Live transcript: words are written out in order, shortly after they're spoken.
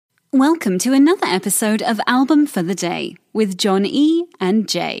Welcome to another episode of Album for the Day with John E. and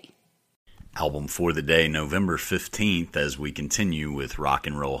Jay. Album for the Day, November 15th, as we continue with Rock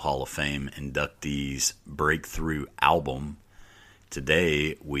and Roll Hall of Fame inductees' breakthrough album.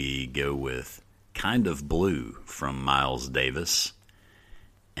 Today we go with Kind of Blue from Miles Davis,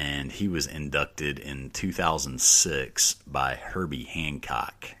 and he was inducted in 2006 by Herbie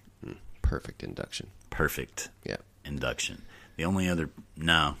Hancock. Perfect induction. Perfect Yeah. induction. The only other...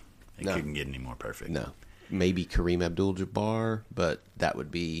 No, it couldn't get any more perfect. No. Maybe Kareem Abdul-Jabbar, but that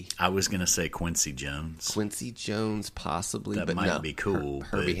would be... I was going to say Quincy Jones. Quincy Jones, possibly, That but might no. be cool,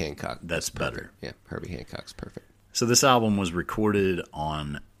 Herbie but Hancock. that's better. Yeah, Herbie Hancock's perfect. So this album was recorded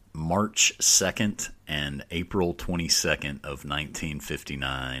on March 2nd and April 22nd of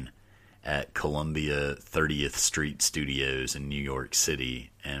 1959 at Columbia 30th Street Studios in New York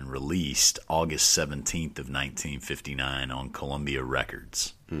City and released August 17th of 1959 on Columbia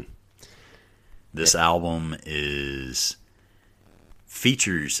Records. This album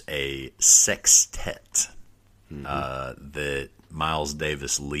features a sextet that Miles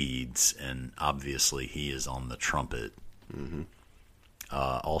Davis leads, and obviously he is on the trumpet.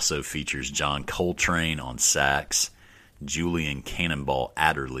 Also features John Coltrane on sax, Julian Cannonball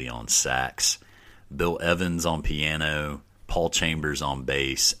Adderley on sax, Bill Evans on piano, Paul Chambers on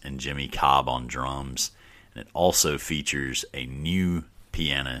bass, and Jimmy Cobb on drums. And it also features a new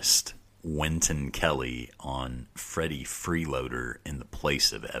pianist, Wynton Kelly, on Freddie Freeloader in the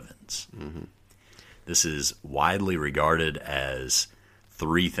place of Evans. This is widely regarded as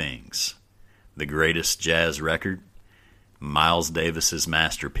three things: the greatest jazz record, Miles Davis's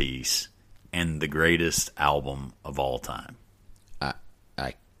masterpiece, and the greatest album of all time.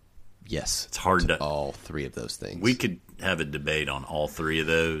 Yes. It's hard to... all three of those things. We could have a debate on all three of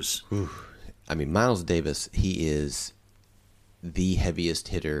those. I mean, Miles Davis, he is the heaviest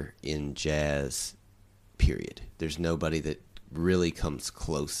hitter in jazz, period. There's nobody that really comes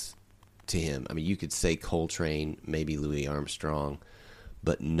close to him. I mean, you could say Coltrane, maybe Louis Armstrong,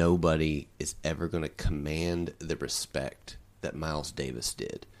 but nobody is ever going to command the respect that Miles Davis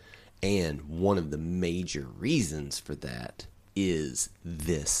did. And one of the major reasons for that is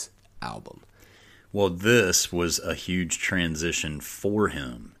this album. Well, this was a huge transition for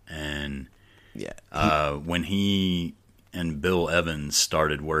him. And when he and Bill Evans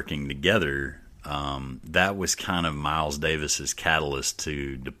started working together, that was kind of Miles Davis's catalyst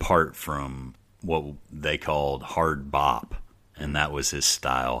to depart from what they called hard bop, and that was his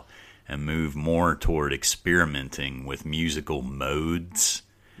style, and move more toward experimenting with musical modes.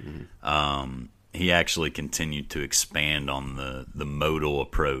 He actually continued to expand on the modal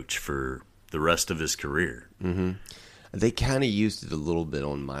approach for the rest of his career. They kind of used it a little bit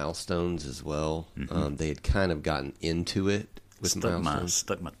on Milestones as well. They had kind of gotten into it with Milestones.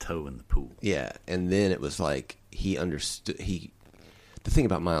 Stuck my toe in the pool. Yeah, and then it was like he understood. The thing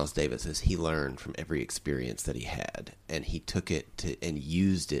about Miles Davis is he learned from every experience that he had, and he took it and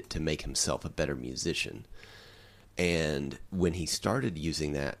used it to make himself a better musician. And when he started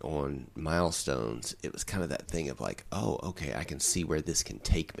using that on Milestones, it was kind of that thing of like, oh, okay, I can see where this can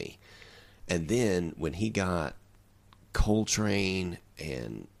take me. And then when he got Coltrane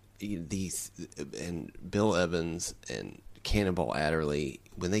and Bill Evans and Cannonball Adderley,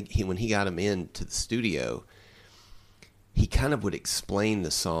 when he got him into the studio, he kind of would explain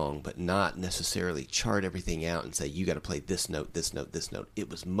the song, but not necessarily chart everything out and say, you got to play this note, this note, this note. It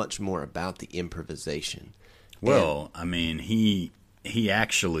was much more about the improvisation. Well, I mean, he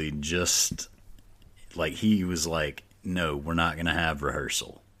actually just, like, he was like, no, we're not going to have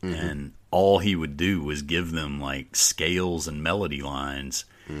rehearsal. And all he would do was give them, like, scales and melody lines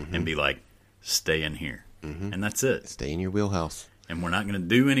and be like, stay in here. And that's it. Stay in your wheelhouse. And we're not going to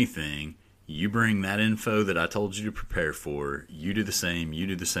do anything. You bring that info that I told you to prepare for. You do the same, you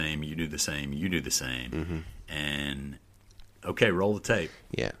do the same, you do the same, you do the same. And, okay, roll the tape.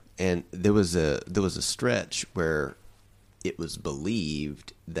 Yeah. And there was a stretch where it was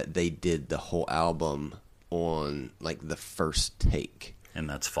believed that they did the whole album on like the first take, and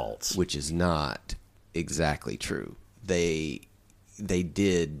that's false. Which is not exactly true. They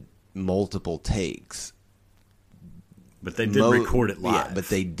did multiple takes, but they did record it live. Yeah, but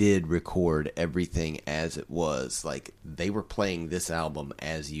they did record everything as it was. Like they were playing this album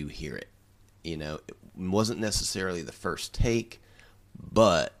as you hear it. You know, it wasn't necessarily the first take,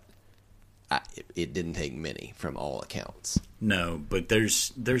 but it didn't take many from all accounts. No, but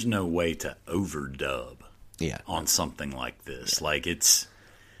there's no way to overdub on something like this. Like it's,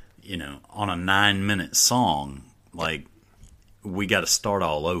 you know, on a 9-minute song, like we got to start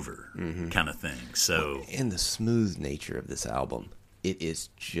all over kind of thing. So and the smooth nature of this album. it is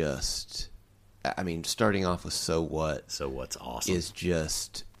just, I mean, starting off with So What. So What's awesome. Is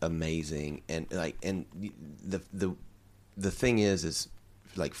just amazing. And the thing is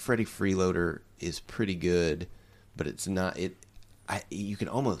like Freddie Freeloader is pretty good, but it's not, you can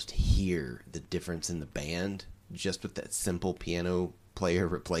almost hear the difference in the band just with that simple piano player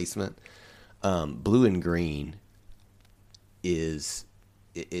replacement. Blue and Green it's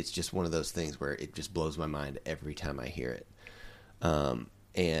just one of those things where it just blows my mind every time I hear it.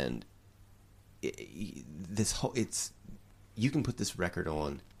 And you can put this record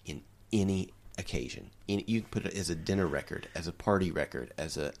on in any occasion. You can put it as a dinner record, as a party record,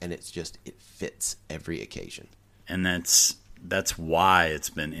 and it fits every occasion. And that's why it's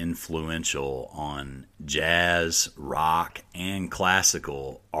been influential on jazz, rock, and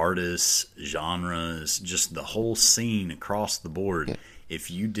classical artists, genres, just the whole scene across the board. Yeah. If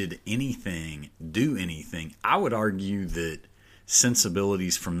you do anything, I would argue that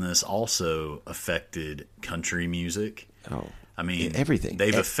sensibilities from this also affected country music. Oh, I mean, everything.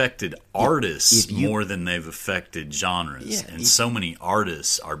 They've affected artists more than they've affected genres. Yeah, and so many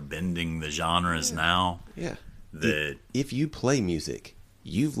artists are bending the genres now. Yeah. That if you play music,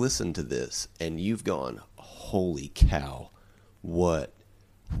 you've listened to this and you've gone, holy cow, what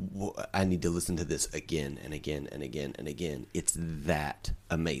I need to listen to this again and again and again and again. It's that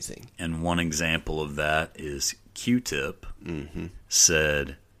amazing. And one example of that is Q-Tip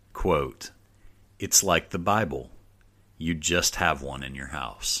said, quote, "It's like the Bible. You just have one in your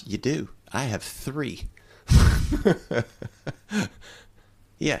house." You do. I have 3.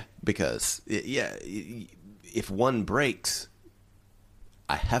 Yeah, because if one breaks,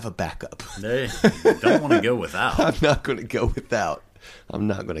 I have a backup. They don't want to go without. I'm not going to go without. I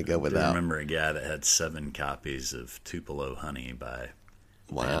remember a guy that had 7 copies of Tupelo Honey by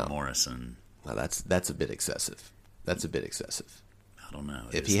Van Morrison. Well, that's a bit excessive. I don't know.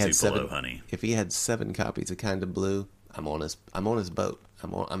 If he had Tupelo Honey, if he had 7 copies of Kind of Blue, I'm on his boat.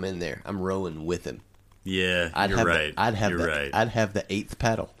 I'm in there. I'm rowing with him. Yeah, you're right. I'd have the 8th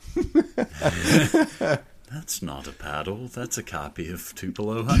paddle. That's not a paddle. That's a copy of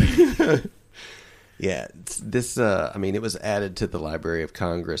Tupelo Honey. Yeah, this. I mean, it was added to the Library of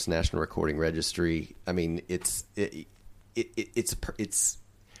Congress National Recording Registry. I mean, it's.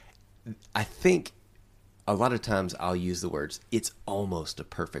 I think a lot of times I'll use the words, "It's almost a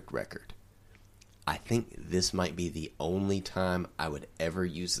perfect record." I think this might be the only time I would ever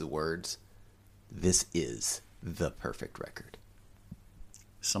use the words, "This is the perfect record."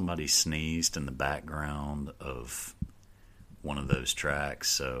 Somebody sneezed in the background of one of those tracks,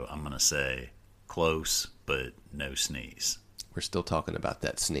 so I'm going to say close, but no sneeze. We're still talking about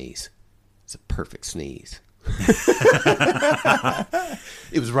that sneeze. It's a perfect sneeze.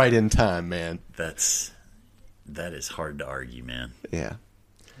 It was right in time, man. That is hard to argue, man. Yeah.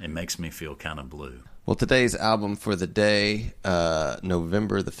 It makes me feel kind of blue. Well, today's album for the day,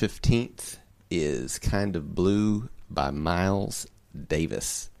 November the 15th, is Kind of Blue by Miles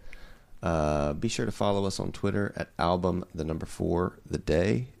Davis. Be sure to follow us on Twitter at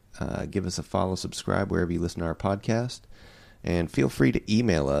album4theday. Give us a follow, subscribe wherever you listen to our podcast, and feel free to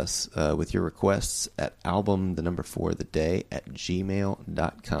email us with your requests at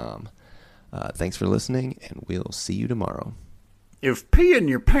album4theday@gmail.com. Thanks for listening, and we'll see you tomorrow. If peeing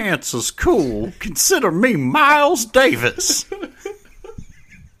your pants is cool, consider me Miles Davis.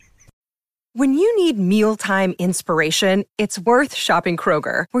 When you need mealtime inspiration, it's worth shopping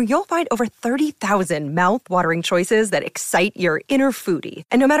Kroger, where you'll find over 30,000 mouth-watering choices that excite your inner foodie.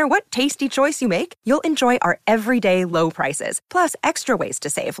 And no matter what tasty choice you make, you'll enjoy our everyday low prices, plus extra ways to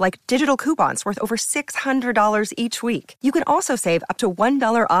save, like digital coupons worth over $600 each week. You can also save up to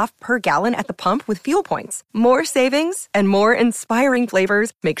 $1 off per gallon at the pump with fuel points. More savings and more inspiring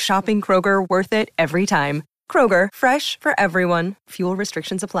flavors make shopping Kroger worth it every time. Kroger, fresh for everyone. Fuel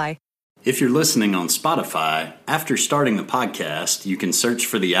restrictions apply. If you're listening on Spotify, after starting the podcast, you can search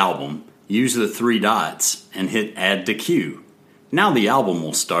for the album, use the 3 dots, and hit Add to Queue. Now the album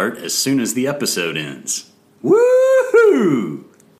will start as soon as the episode ends. Woohoo!